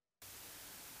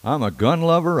I'm a gun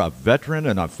lover, a veteran,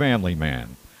 and a family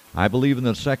man. I believe in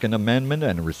the Second Amendment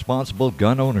and responsible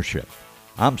gun ownership.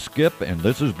 I'm Skip, and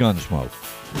this is Gunsmoke.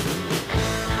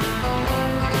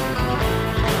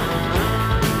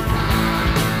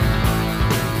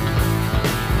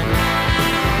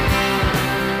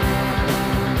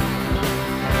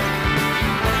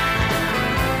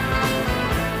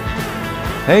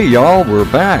 Hey, y'all, we're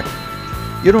back.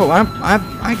 You know,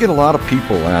 I get a lot of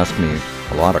people ask me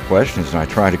a lot of questions, and I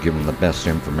try to give them the best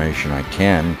information I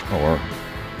can, or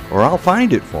I'll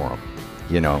find it for them,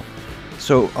 you know.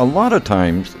 So a lot of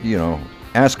times,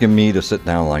 asking me to sit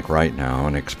down like right now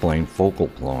and explain focal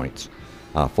points,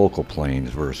 focal planes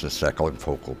versus second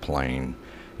focal plane,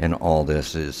 and all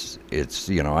this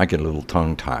I get a little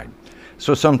tongue-tied.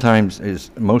 So sometimes,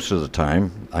 most of the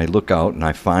time, I look out and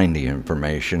I find the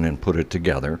information and put it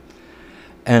together.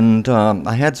 And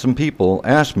I had some people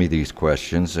ask me these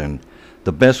questions, and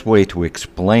the best way to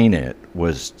explain it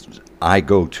was I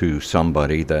go to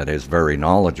somebody that is very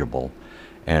knowledgeable,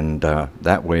 and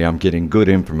that way I'm getting good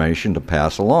information to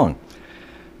pass along.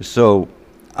 So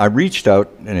I reached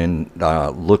out and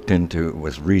looked into,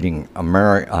 was reading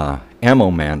ammoman.com.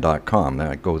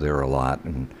 I go there a lot,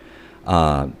 and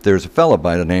there's a fellow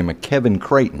by the name of Kevin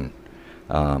Creighton.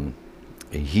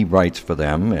 He writes for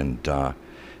them, and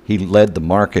he led the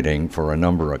marketing for a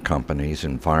number of companies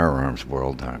in firearms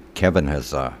world. Kevin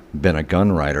has been a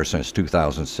gun writer since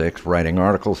 2006, writing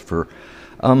articles for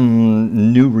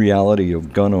New Reality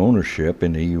of Gun Ownership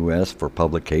in the U.S. for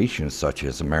publications such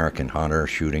as American Hunter,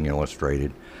 Shooting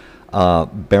Illustrated,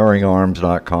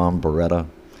 BearingArms.com, Beretta,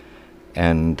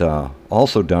 and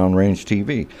also Downrange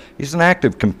TV. He's an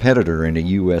active competitor in the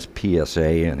U.S.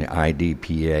 PSA and the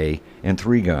IDPA and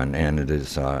 3-gun, and it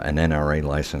is an NRA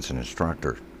licensed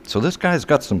instructor. So this guy's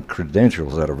got some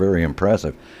credentials that are very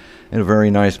impressive, and a very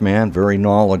nice man, very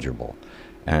knowledgeable.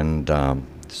 And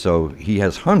so he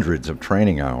has hundreds of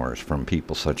training hours from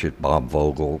people such as Bob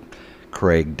Vogel,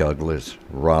 Craig Douglas,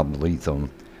 Rob Leatham,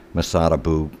 Masada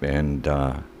Boop,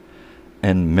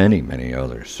 and many, many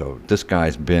others. So this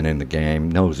guy's been in the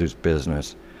game, knows his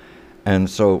business. And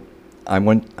so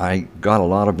I got a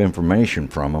lot of information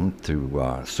from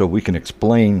him so we can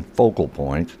explain focal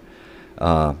points.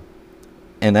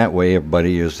 And that way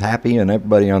everybody is happy and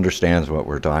everybody understands what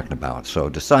we're talking about. So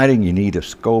deciding you need a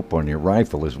scope on your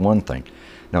rifle is one thing.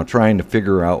 Now trying to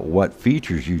figure out what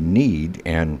features you need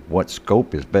and what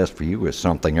scope is best for you is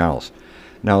something else.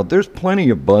 Now there's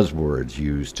plenty of buzzwords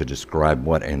used to describe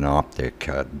what an optic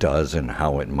does and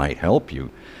how it might help you.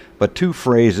 But two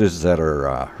phrases that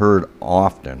are heard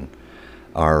often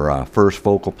are first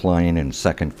focal plane and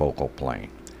second focal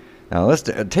plane. Now let's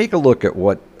take a look at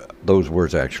what those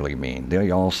words actually mean.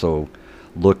 They also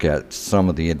look at some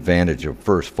of the advantage of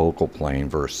first focal plane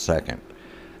versus second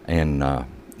in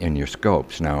your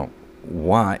scopes. Now,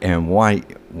 why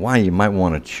you might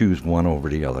want to choose one over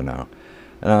the other now.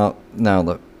 Now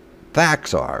the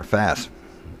facts are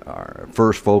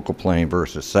first focal plane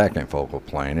versus second focal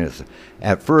plane is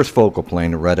at first focal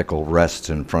plane the reticle rests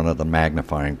in front of the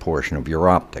magnifying portion of your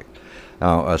optic.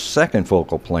 Now a second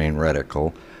focal plane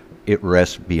reticle, it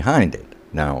rests behind it.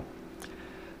 Now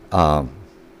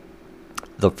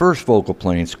the first focal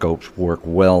plane scopes work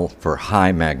well for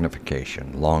high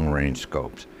magnification, long-range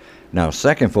scopes. Now,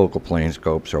 second focal plane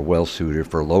scopes are well suited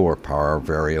for lower power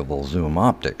variable zoom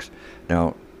optics.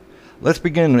 Now, let's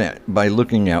begin by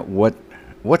looking at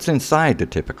what's inside the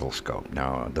typical scope.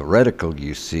 Now, the reticle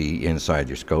you see inside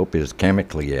your scope is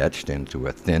chemically etched into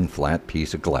a thin, flat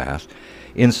piece of glass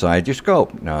inside your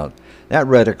scope. Now, that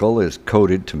reticle is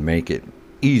coated to make it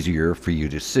easier for you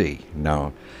to see.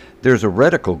 Now, there's a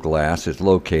reticle glass that's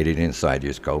located inside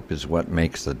your scope is what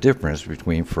makes the difference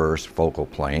between first focal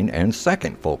plane and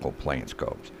second focal plane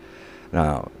scopes.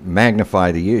 Now,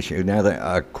 magnify the issue. Now,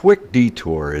 a quick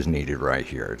detour is needed right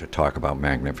here to talk about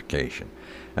magnification.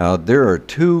 Now, there are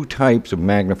two types of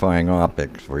magnifying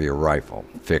optics for your rifle,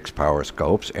 fixed power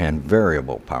scopes and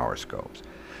variable power scopes.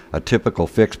 A typical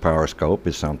fixed power scope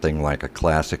is something like a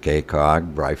classic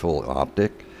ACOG rifle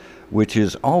optic, which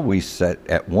is always set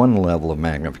at one level of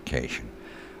magnification.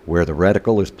 Where the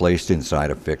reticle is placed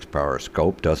inside a fixed power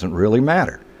scope doesn't really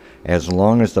matter, as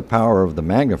long as the power of the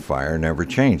magnifier never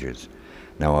changes.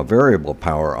 Now, a variable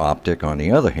power optic, on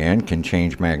the other hand, can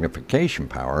change magnification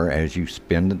power as you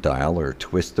spin the dial or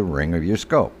twist the ring of your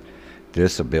scope.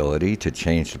 This ability to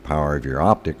change the power of your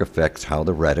optic affects how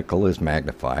the reticle is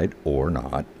magnified or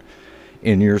not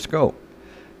in your scope.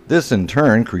 This in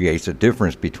turn creates a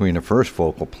difference between the first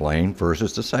focal plane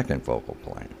versus the second focal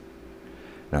plane.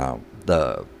 Now,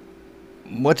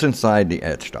 what's inside the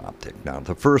etched optic? Now,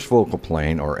 the first focal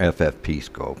plane, or FFP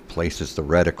scope, places the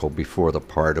reticle before the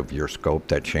part of your scope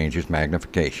that changes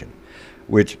magnification,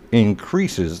 which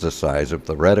increases the size of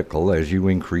the reticle as you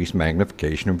increase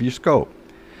magnification of your scope.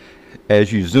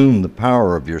 As you zoom the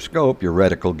power of your scope, your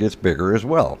reticle gets bigger as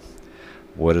well.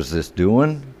 What is this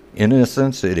doing? In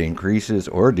essence, it increases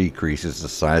or decreases the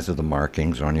size of the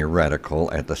markings on your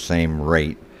reticle at the same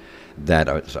rate that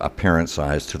apparent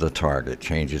size to the target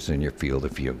changes in your field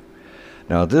of view.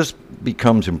 Now, this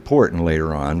becomes important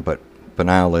later on, but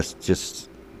now let's just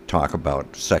talk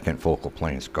about second focal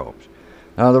plane scopes.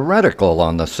 Now, the reticle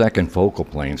on the second focal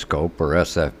plane scope, or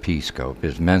SFP scope,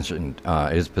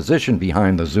 is positioned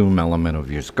behind the zoom element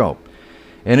of your scope,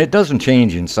 and it doesn't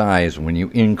change in size when you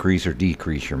increase or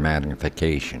decrease your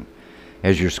magnification.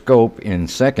 As your scope in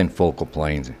second focal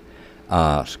plane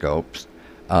scopes,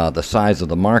 the size of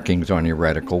the markings on your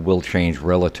reticle will change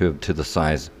relative to the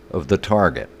size of the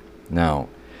target. Now,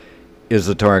 is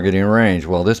the target in range?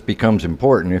 Well, this becomes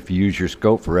important if you use your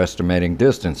scope for estimating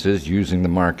distances using the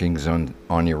markings on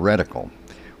your reticle,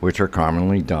 which are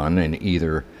commonly done in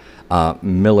either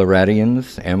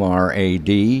milliradians,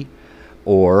 MRAD,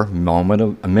 or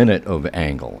minute of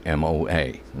angle,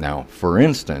 MOA. Now, for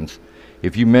instance,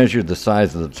 if you measure the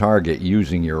size of the target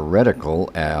using your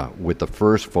reticle with the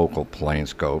first focal plane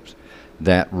scopes,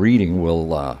 that reading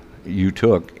you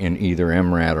took in either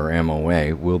MRAD or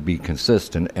MOA will be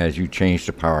consistent as you change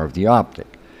the power of the optic.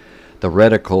 The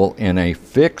reticle in a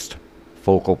fixed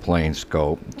focal plane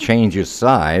scope changes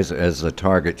size as the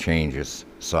target changes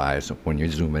size when you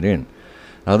zoom it in.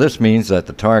 Now, this means that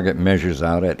the target measures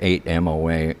out at 8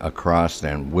 MOA across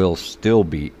and will still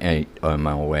be 8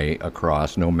 MOA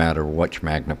across no matter which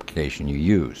magnification you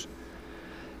use.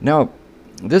 Now,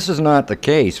 this is not the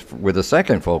case with the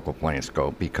second focal plane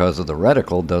scope because the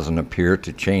reticle doesn't appear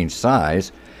to change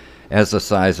size as the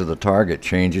size of the target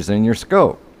changes in your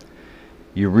scope.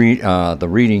 The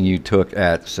reading you took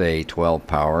at, say, 12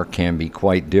 power can be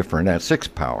quite different at 6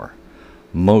 power.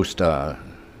 Most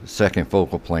second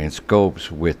focal plane scopes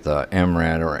with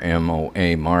MRAD or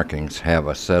MOA markings have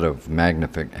a set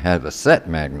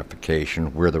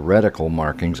magnification where the reticle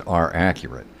markings are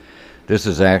accurate. This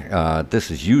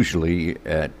is usually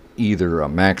at either a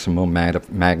maximum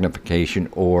magnification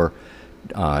or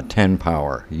 10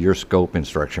 power. Your scope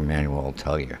instruction manual will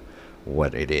tell you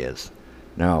what it is.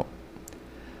 Now,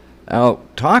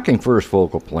 talking first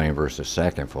focal plane versus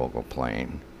second focal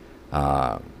plane,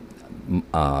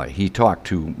 he talked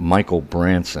to Michael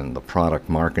Branson, the product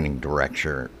marketing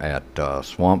director at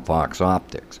Swamp Fox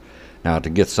Optics. Now, to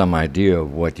get some idea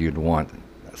of what you'd want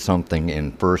something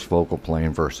in first focal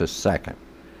plane versus second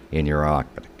in your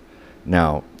optic.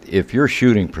 Now, if you're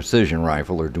shooting precision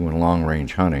rifle or doing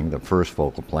long-range hunting, the first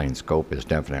focal plane scope is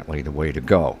definitely the way to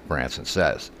go, Branson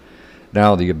says.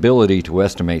 Now, the ability to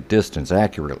estimate distance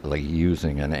accurately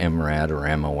using an MRAD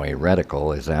or MOA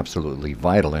reticle is absolutely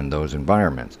vital in those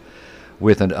environments.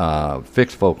 With a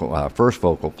fixed first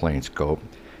focal plane scope,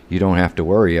 you don't have to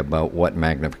worry about what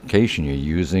magnification you're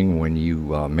using when you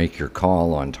make your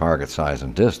call on target size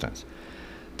and distance.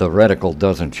 The reticle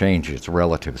doesn't change its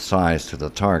relative size to the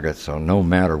target, so no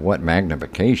matter what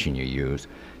magnification you use,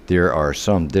 there are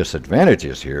some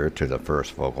disadvantages here to the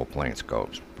first focal plane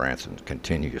scopes, Branson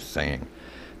continues saying,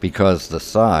 because the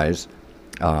size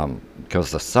of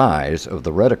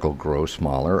the reticle grows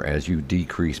smaller as you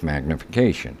decrease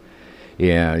magnification.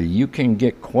 Yeah, you can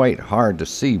get quite hard to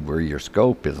see where your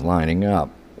scope is lining up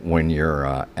when you're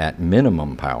at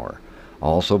minimum power.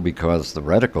 Also, because the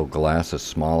reticle glass is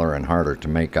smaller and harder to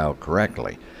make out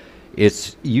correctly.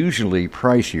 It's usually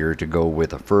pricier to go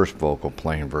with a first focal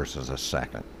plane versus a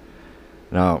second.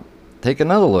 Now, take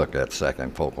another look at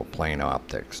second focal plane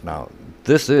optics. Now,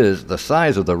 this is the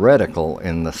size of the reticle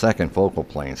in the second focal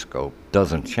plane scope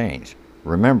doesn't change.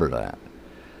 Remember that.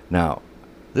 Now,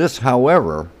 this,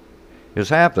 however, is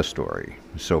half the story,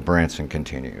 so Branson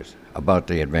continues, about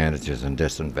the advantages and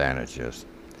disadvantages.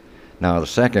 Now, the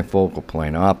second focal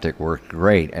plane optic works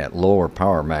great at lower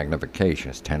power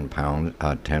magnifications, 10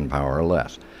 power or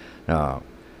less. Now,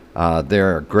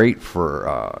 they're great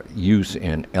for use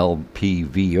in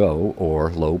LPVO,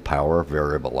 or low power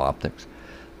variable optics.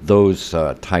 Those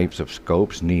types of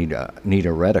scopes need a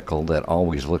reticle that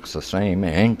always looks the same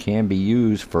and can be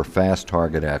used for fast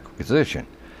target acquisition.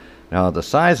 Now, the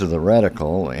size of the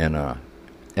reticle in a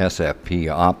SFP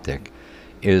optic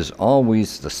is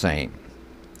always the same,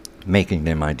 making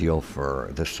them ideal for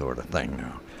this sort of thing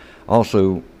now.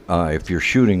 Also, if you're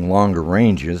shooting longer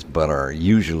ranges but are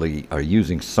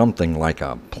using something like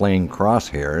a plane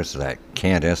crosshairs that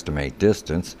can't estimate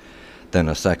distance, than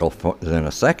a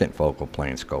second focal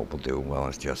plane scope will do.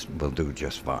 Well, will do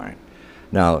just fine.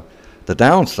 Now, the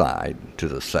downside to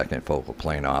the second focal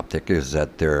plane optic is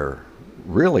that they're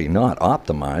really not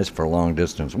optimized for long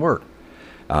distance work.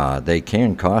 They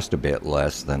can cost a bit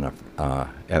less than a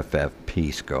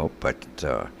FFP scope, but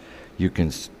you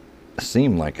can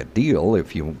seem like a deal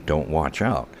if you don't watch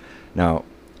out. Now,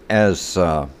 as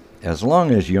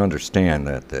long as you understand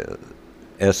that the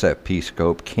SFP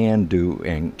scope can do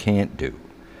and can't do.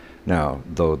 Now,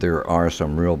 though there are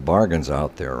some real bargains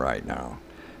out there right now,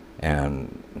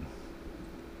 and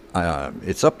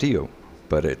it's up to you,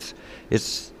 but it's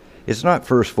not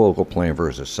first focal plane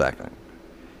versus second.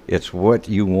 It's what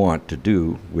you want to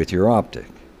do with your optic.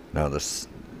 Now,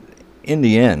 in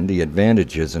the end, the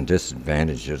advantages and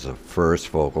disadvantages of first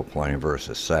focal plane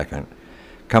versus second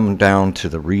come down to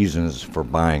the reasons for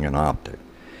buying an optic.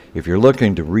 If you're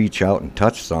looking to reach out and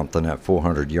touch something at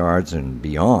 400 yards and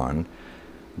beyond,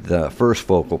 the first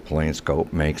focal plane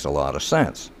scope makes a lot of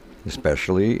sense,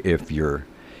 especially if you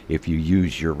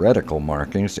use your reticle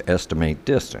markings to estimate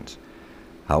distance.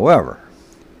 However,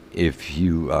 if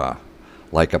you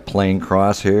like a plane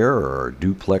crosshair or a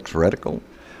duplex reticle,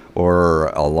 or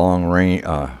a long range,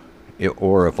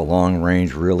 or if a long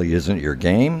range really isn't your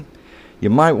game, you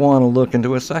might want to look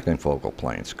into a second focal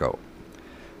plane scope.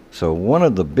 So one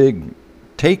of the big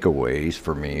takeaways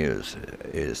for me is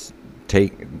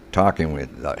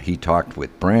he talked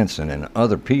with Branson and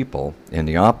other people in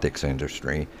the optics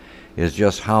industry, is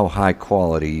just how high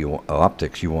quality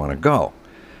optics you want to go.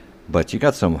 But you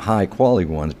got some high quality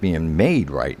ones being made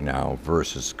right now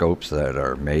versus scopes that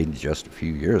are made just a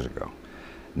few years ago.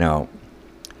 Now,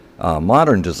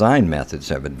 modern design methods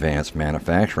have advanced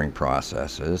manufacturing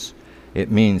processes. It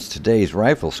means today's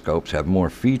rifle scopes have more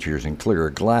features and clearer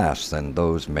glass than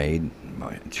those made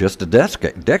just a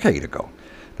decade ago.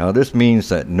 Now, this means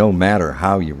that no matter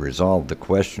how you resolve the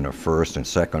question of first and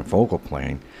second focal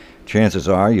plane, chances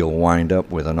are you'll wind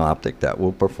up with an optic that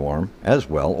will perform as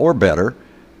well or better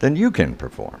than you can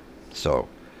perform. So,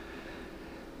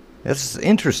 it's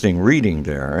interesting reading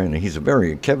there, and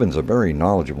Kevin's a very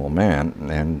knowledgeable man,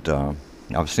 and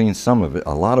I've seen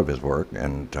a lot of his work,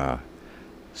 and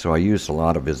so I used a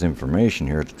lot of his information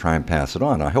here to try and pass it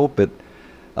on. I hope it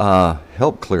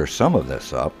helped clear some of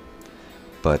this up,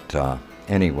 but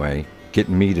anyway,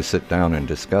 getting me to sit down and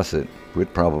discuss it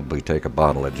would probably take a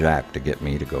bottle of Jack to get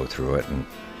me to go through it and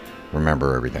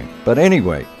remember everything. But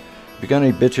anyway, if you got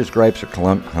any bitches, gripes, or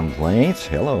complaints,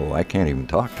 hello, I can't even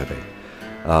talk today.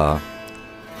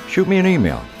 Shoot me an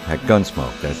email at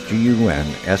Gunsmoke, that's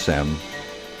GUNSM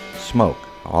Smoke,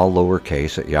 all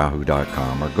lowercase, at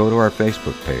yahoo.com, or go to our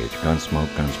Facebook page, Gunsmoke.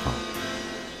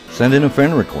 Send in a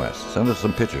friend request, send us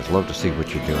some pictures, love to see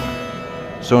what you're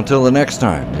doing. So until the next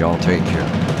time, y'all take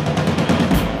care.